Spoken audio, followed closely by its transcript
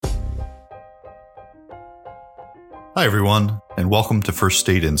Hi, everyone, and welcome to First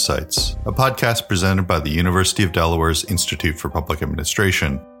State Insights, a podcast presented by the University of Delaware's Institute for Public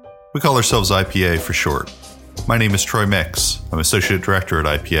Administration. We call ourselves IPA for short. My name is Troy Mix. I'm Associate Director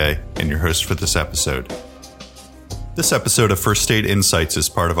at IPA and your host for this episode. This episode of First State Insights is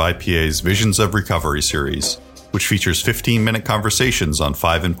part of IPA's Visions of Recovery series, which features 15-minute conversations on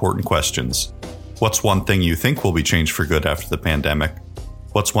 5 important questions. What's one thing you think will be changed for good after the pandemic?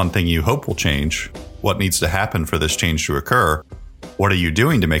 What's one thing you hope will change? What needs to happen for this change to occur? What are you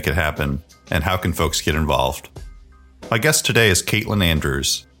doing to make it happen? And how can folks get involved? My guest today is Caitlin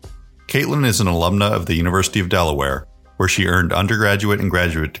Andrews. Caitlin is an alumna of the University of Delaware, where she earned undergraduate and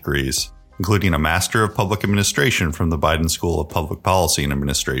graduate degrees, including a Master of Public Administration from the Biden School of Public Policy and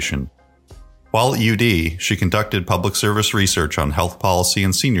Administration. While at UD, she conducted public service research on health policy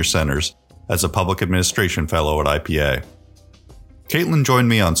and senior centers as a public administration fellow at IPA. Caitlin joined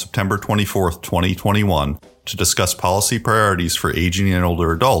me on September 24th, 2021 to discuss policy priorities for aging and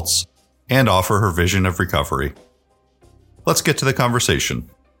older adults and offer her vision of recovery. Let's get to the conversation.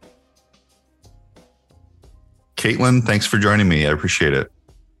 Caitlin, thanks for joining me. I appreciate it.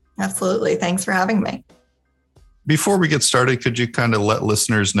 Absolutely. Thanks for having me. Before we get started, could you kind of let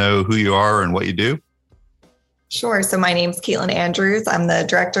listeners know who you are and what you do? Sure. So my name's Caitlin Andrews. I'm the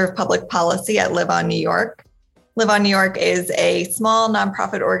Director of Public Policy at Live On New York. Live On New York is a small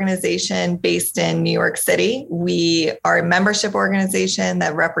nonprofit organization based in New York City. We are a membership organization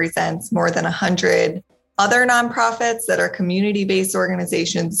that represents more than 100 other nonprofits that are community-based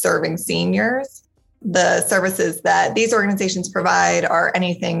organizations serving seniors. The services that these organizations provide are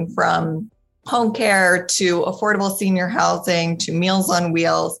anything from home care to affordable senior housing to Meals on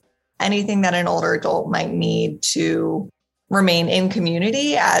Wheels, anything that an older adult might need to remain in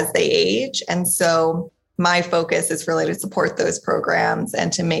community as they age. And so my focus is really to support those programs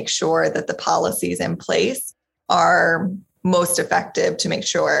and to make sure that the policies in place are most effective to make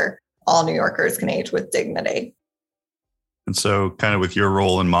sure all New Yorkers can age with dignity. And so kind of with your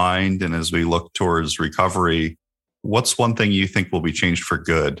role in mind, and as we look towards recovery, what's one thing you think will be changed for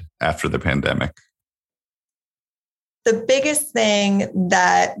good after the pandemic? The biggest thing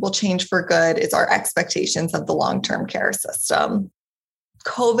that will change for good is our expectations of the long-term care system.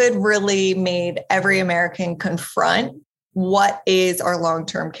 COVID really made every American confront what is our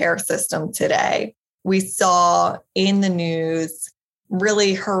long-term care system today. We saw in the news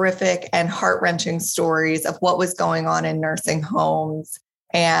really horrific and heart-wrenching stories of what was going on in nursing homes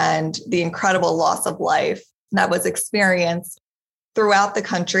and the incredible loss of life that was experienced throughout the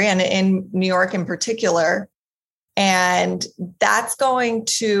country and in New York in particular. And that's going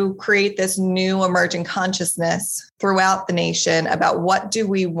to create this new emerging consciousness throughout the nation about what do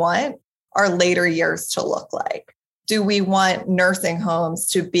we want our later years to look like? Do we want nursing homes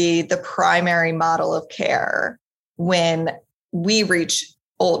to be the primary model of care when we reach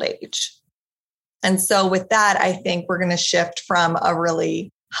old age? And so with that, I think we're going to shift from a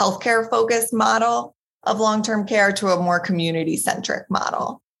really healthcare focused model of long-term care to a more community-centric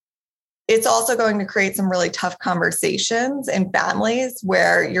model. It's also going to create some really tough conversations in families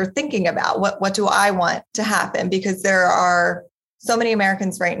where you're thinking about what do I want to happen? Because there are so many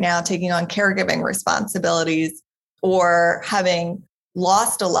Americans right now taking on caregiving responsibilities or having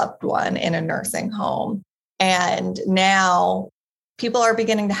lost a loved one in a nursing home. And now people are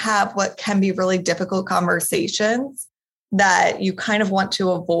beginning to have what can be really difficult conversations that you kind of want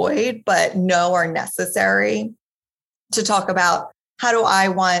to avoid, but know are necessary to talk about how do I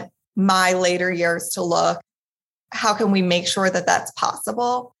want my later years to look? How can we make sure that that's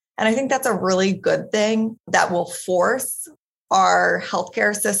possible? And I think that's a really good thing that will force our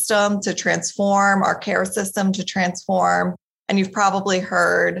healthcare system to transform, our care system to transform. And you've probably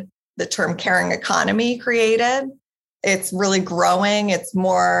heard the term caring economy created. It's really growing. It's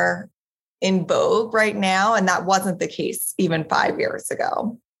more in vogue right now. And that wasn't the case even 5 years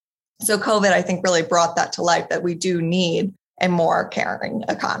ago. So COVID, I think, really brought that to life that we do need a more caring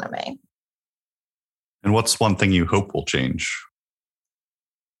economy. And what's one thing you hope will change?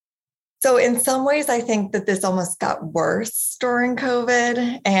 So in some ways, I think that this almost got worse during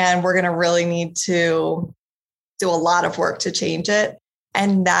COVID, and we're going to really need to do a lot of work to change it.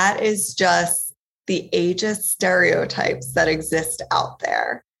 And that is just the ageist stereotypes that exist out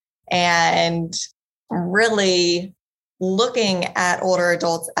there. And really looking at older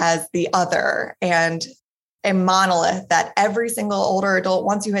adults as the other and a monolith that every single older adult,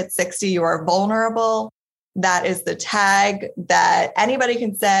 once you hit 60, you are vulnerable. That is the tag that anybody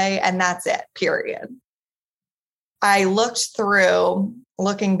can say, and that's it, period. I looked through,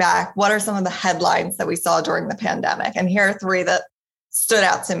 looking back, what are some of the headlines that we saw during the pandemic? And here are 3 that stood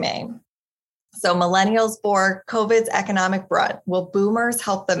out to me. So millennials bore COVID's economic brunt. Will boomers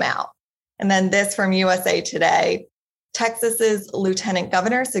help them out? And then this from USA Today. Texas's lieutenant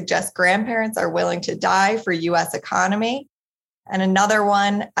governor suggests grandparents are willing to die for U.S. economy. And another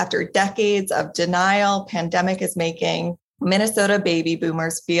one, after decades of denial, pandemic is making Minnesota baby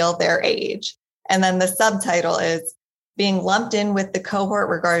boomers feel their age. And then the subtitle is, being lumped in with the cohort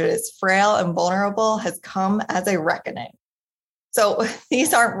regarded as frail and vulnerable has come as a reckoning. So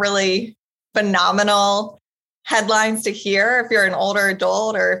these aren't really phenomenal headlines to hear if you're an older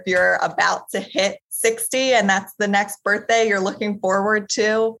adult or if you're about to hit 60 and that's the next birthday you're looking forward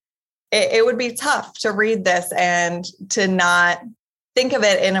to. It would be tough to read this and to not think of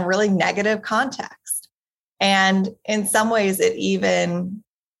it in a really negative context. And in some ways, it even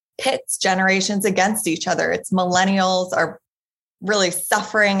pits generations against each other. It's millennials are really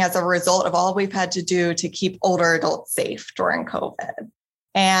suffering as a result of all we've had to do to keep older adults safe during COVID.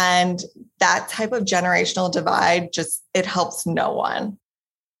 And that type of generational divide it helps no one.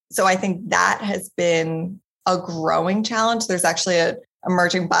 So I think that has been a growing challenge. There's actually an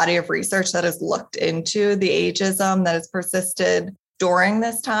emerging body of research that has looked into the ageism that has persisted during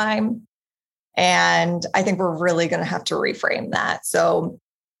this time. And I think we're really going to have to reframe that. So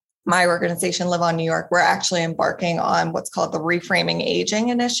my organization, Live on New York, we're actually embarking on what's called the Reframing Aging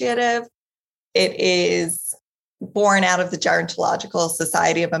Initiative. It is born out of the Gerontological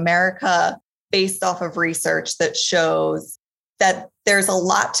Society of America, based off of research that shows that there's a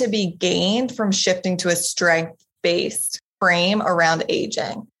lot to be gained from shifting to a strength-based frame around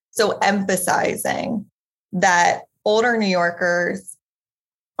aging. So emphasizing that older New Yorkers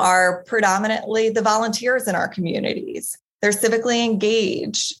are predominantly the volunteers in our communities. They're civically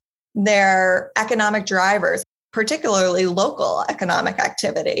engaged. They're economic drivers, particularly local economic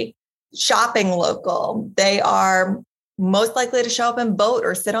activity, shopping local. They are most likely to show up and vote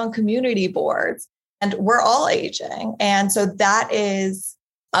or sit on community boards. And we're all aging. And so that is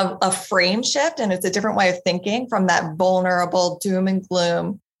a frame shift. And it's a different way of thinking from that vulnerable doom and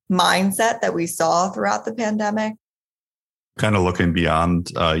gloom mindset that we saw throughout the pandemic. Kind of looking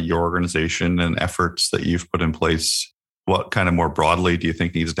beyond your organization and efforts that you've put in place, what kind of more broadly do you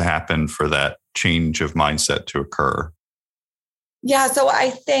think needs to happen for that change of mindset to occur? Yeah, so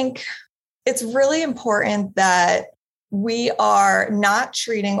I think it's really important that we are not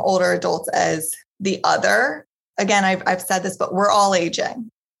treating older adults as the other. Again, I've said this, but we're all aging.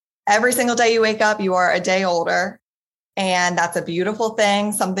 Every single day you wake up, you are a day older. And that's a beautiful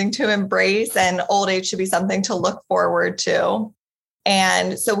thing, something to embrace. And old age should be something to look forward to.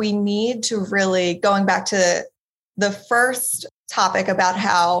 And so we need to really, going back to the first topic about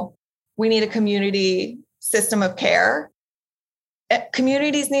how we need a community system of care,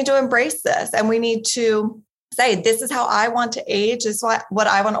 communities need to embrace this. And we need to say, this is how I want to age. This is what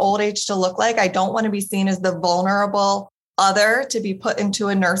I want old age to look like. I don't want to be seen as the vulnerable other to be put into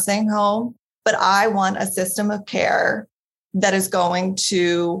a nursing home, but I want a system of care that is going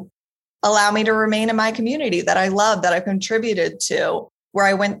to allow me to remain in my community that I love, that I contributed to, where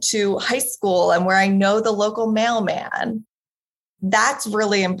I went to high school and where I know the local mailman. That's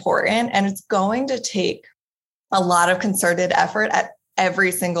really important. And it's going to take a lot of concerted effort at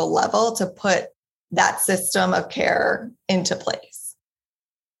every single level to put that system of care into place.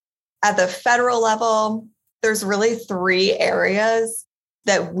 At the federal level, there's really three areas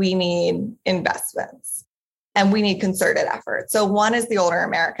that we need investments and we need concerted effort. So one is the Older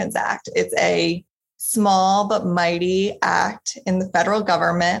Americans Act. It's a small but mighty act in the federal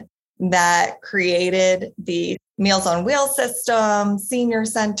government that created the Meals on Wheels system, senior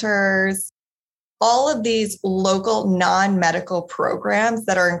centers, all of these local non-medical programs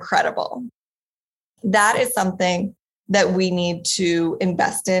that are incredible. That is something that we need to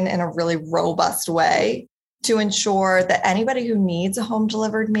invest in a really robust way to ensure that anybody who needs a home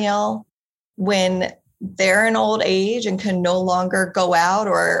delivered meal, when they're in old age and can no longer go out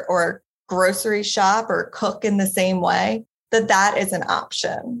or grocery shop or cook in the same way, that is an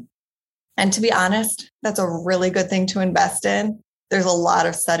option. And to be honest, that's a really good thing to invest in. There's a lot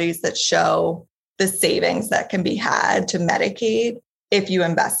of studies that show the savings that can be had to Medicaid if you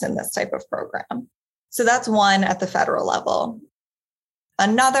invest in this type of program. So that's one at the federal level.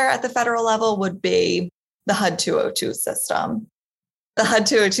 Another at the federal level would be the HUD 202 system. The HUD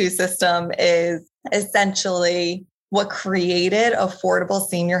 202 system is essentially what created affordable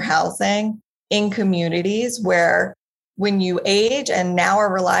senior housing in communities where when you age and now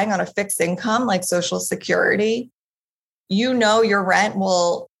are relying on a fixed income like Social Security, you know your rent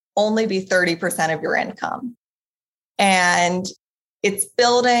will only be 30% of your income. And it's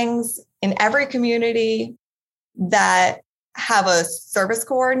buildings in every community that have a service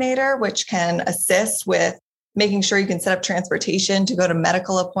coordinator, which can assist with making sure you can set up transportation to go to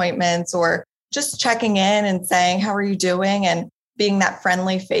medical appointments, or just checking in and saying, how are you doing? And being that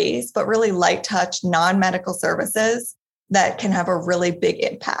friendly face, but really light touch, non-medical services that can have a really big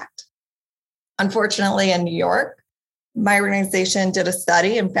impact. Unfortunately, in New York, my organization did a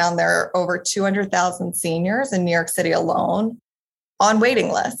study and found there are over 200,000 seniors in New York City alone on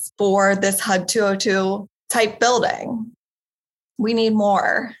waiting lists for this HUD 202 type building. We need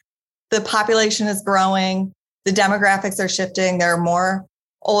more. The population is growing. The demographics are shifting. There are more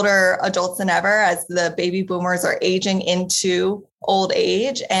older adults than ever as the baby boomers are aging into old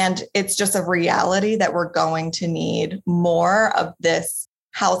age. And it's just a reality that we're going to need more of this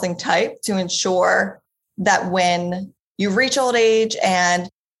housing type to ensure that when you reach old age and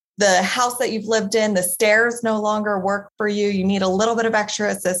the house that you've lived in, the stairs no longer work for you, you need a little bit of extra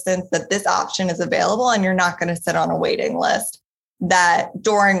assistance, that this option is available and you're not going to sit on a waiting list, that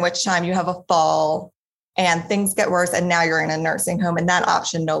during which time you have a fall and things get worse and now you're in a nursing home and that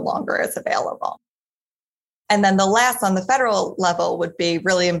option no longer is available. And then the last on the federal level would be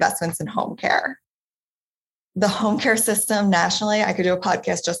really investments in home care. The home care system nationally, I could do a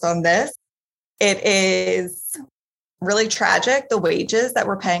podcast just on this. It is really tragic, the wages that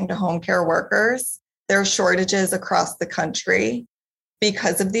we're paying to home care workers. There are shortages across the country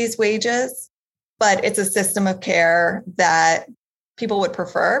because of these wages, but it's a system of care that people would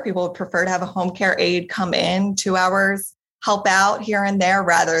prefer. People would prefer to have a home care aide come in 2 hours, help out here and there,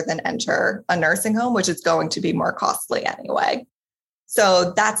 rather than enter a nursing home, which is going to be more costly anyway.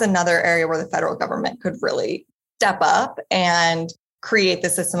 So that's another area where the federal government could really step up and create the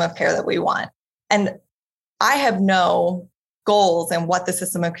system of care that we want. And I have no goals in what the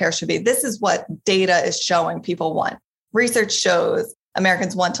system of care should be. This is what data is showing people want. Research shows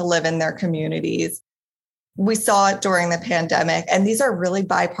Americans want to live in their communities. We saw it during the pandemic, and these are really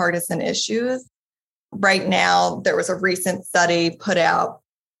bipartisan issues. Right now, there was a recent study put out,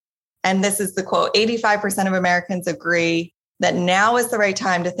 and this is the quote, 85% of Americans agree that now is the right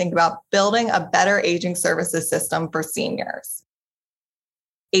time to think about building a better aging services system for seniors.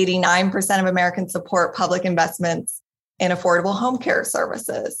 89% of Americans support public investments in affordable home care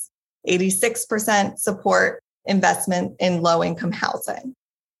services. 86% support investment in low-income housing.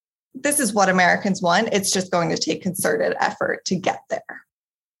 This is what Americans want. It's just going to take concerted effort to get there.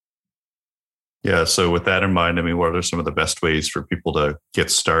 Yeah. So with that in mind, I mean, what are some of the best ways for people to get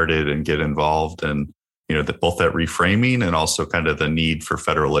started and get involved? And, both that reframing and also kind of the need for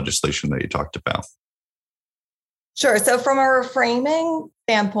federal legislation that you talked about. Sure. So from a reframing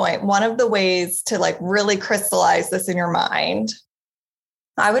standpoint, one of the ways to really crystallize this in your mind,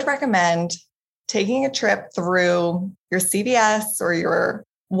 I would recommend taking a trip through your CVS or your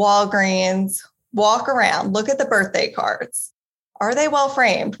Walgreens, walk around, look at the birthday cards. Are they well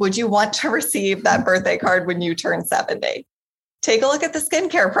framed? Would you want to receive that birthday card when you turn 70? Take a look at the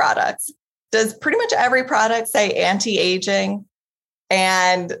skincare products. Does pretty much every product say anti-aging?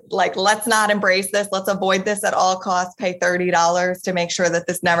 And let's not embrace this. Let's avoid this at all costs. Pay $30 to make sure that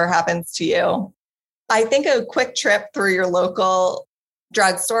this never happens to you. I think a quick trip through your local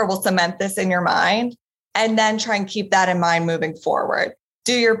drugstore will cement this in your mind, and then try and keep that in mind moving forward.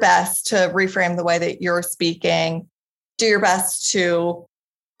 Do your best to reframe the way that you're speaking. Do your best to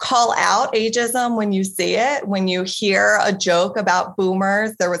call out ageism when you see it. When you hear a joke about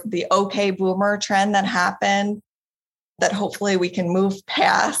boomers, there was the okay boomer trend that happened that hopefully we can move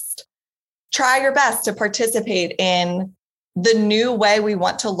past. Try your best to participate in the new way we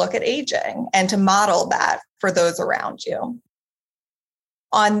want to look at aging and to model that for those around you.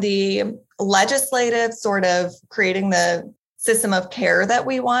 On the legislative sort of creating the system of care that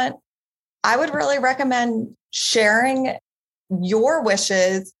we want, I would really recommend sharing your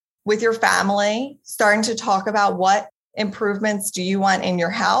wishes with your family, starting to talk about what improvements do you want in your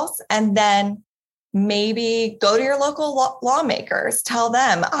house, and then maybe go to your local lawmakers. Tell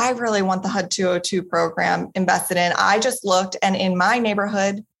them, I really want the HUD 202 program invested in. I just looked, and in my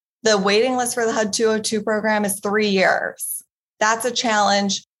neighborhood, the waiting list for the HUD 202 program is 3 years. That's a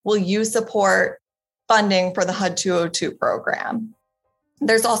challenge. Will you support funding for the HUD 202 program?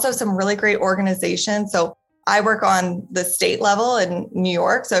 There's also some really great organizations. So I work on the state level in New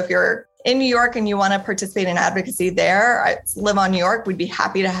York. So if you're in New York and you want to participate in advocacy there, I live on New York, we'd be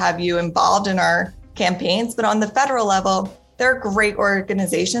happy to have you involved in our campaigns. But on the federal level, there are great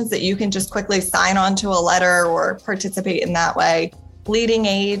organizations that you can just quickly sign on to a letter or participate in that way. Leading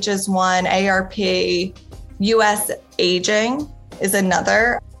Age is one, ARP, US Aging is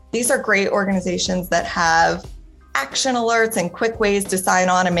another. These are great organizations that have action alerts and quick ways to sign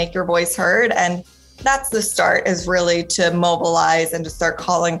on and make your voice heard, and that's the start, is really to mobilize and to start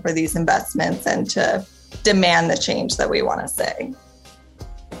calling for these investments and to demand the change that we want to see.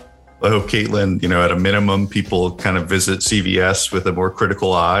 I hope, Caitlin, at a minimum, people kind of visit CVS with a more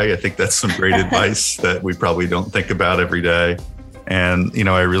critical eye. I think that's some great advice that we probably don't think about every day. And,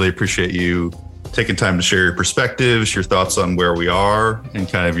 I really appreciate you taking time to share your perspectives, your thoughts on where we are, and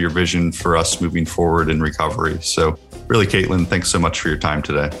kind of your vision for us moving forward in recovery. So really, Caitlin, thanks so much for your time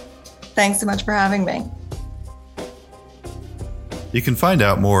today. Thanks so much for having me. You can find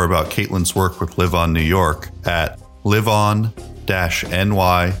out more about Caitlin's work with Live On New York at liveon-ny.org.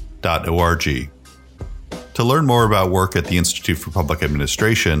 To learn more about work at the Institute for Public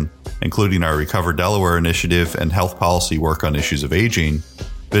Administration, including our Recover Delaware initiative and health policy work on issues of aging,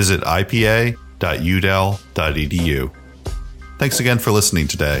 visit ipa.udel.edu. Thanks again for listening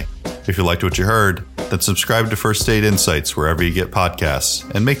today. If you liked what you heard, then subscribe to First State Insights wherever you get podcasts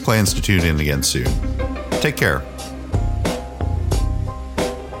and make plans to tune in again soon. Take care.